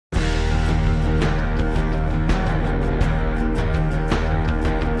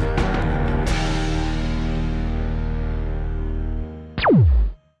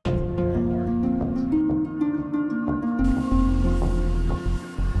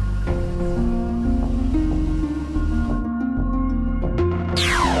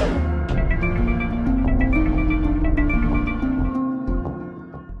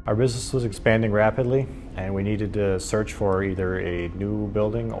business was expanding rapidly, and we needed to search for either a new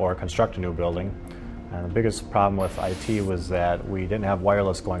building or construct a new building. And the biggest problem with IT was that we didn't have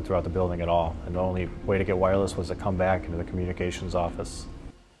wireless going throughout the building at all, and the only way to get wireless was to come back into the communications office.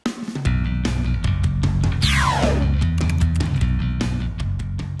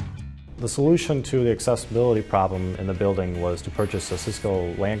 The solution to the accessibility problem in the building was to purchase a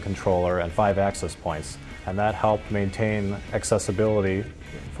Cisco LAN controller and 5 access points, and that helped maintain accessibility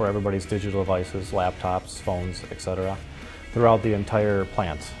for everybody's digital devices, laptops, phones, etc. throughout the entire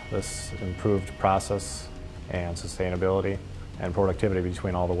plant. This improved process and sustainability and productivity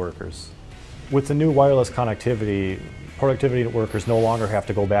between all the workers. With the new wireless connectivity, productivity workers no longer have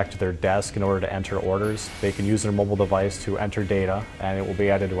to go back to their desk in order to enter orders. They can use their mobile device to enter data, and it will be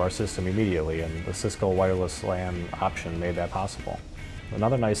added to our system immediately, and the Cisco wireless LAN option made that possible.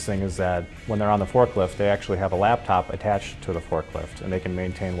 Another nice thing is that when they're on the forklift, they actually have a laptop attached to the forklift, and they can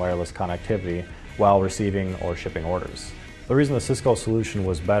maintain wireless connectivity while receiving or shipping orders. The reason the Cisco solution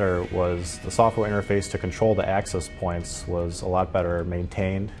was better was the software interface to control the access points was a lot better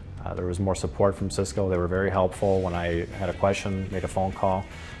maintained. There was more support from Cisco. They were very helpful when I had a question, made a phone call.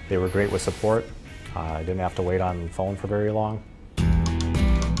 They were great with support. I didn't have to wait on the phone for very long.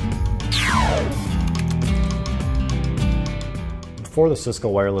 Before the Cisco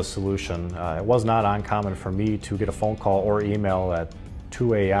wireless solution, it was not uncommon for me to get a phone call or email at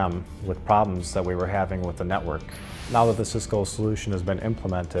 2 a.m. with problems that we were having with the network. Now that the Cisco solution has been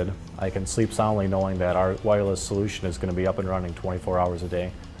implemented, I can sleep soundly knowing that our wireless solution is going to be up and running 24 hours a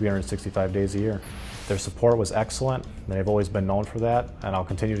day, 365 days a year. Their support was excellent, and they've always been known for that, and I'll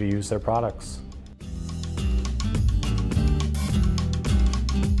continue to use their products.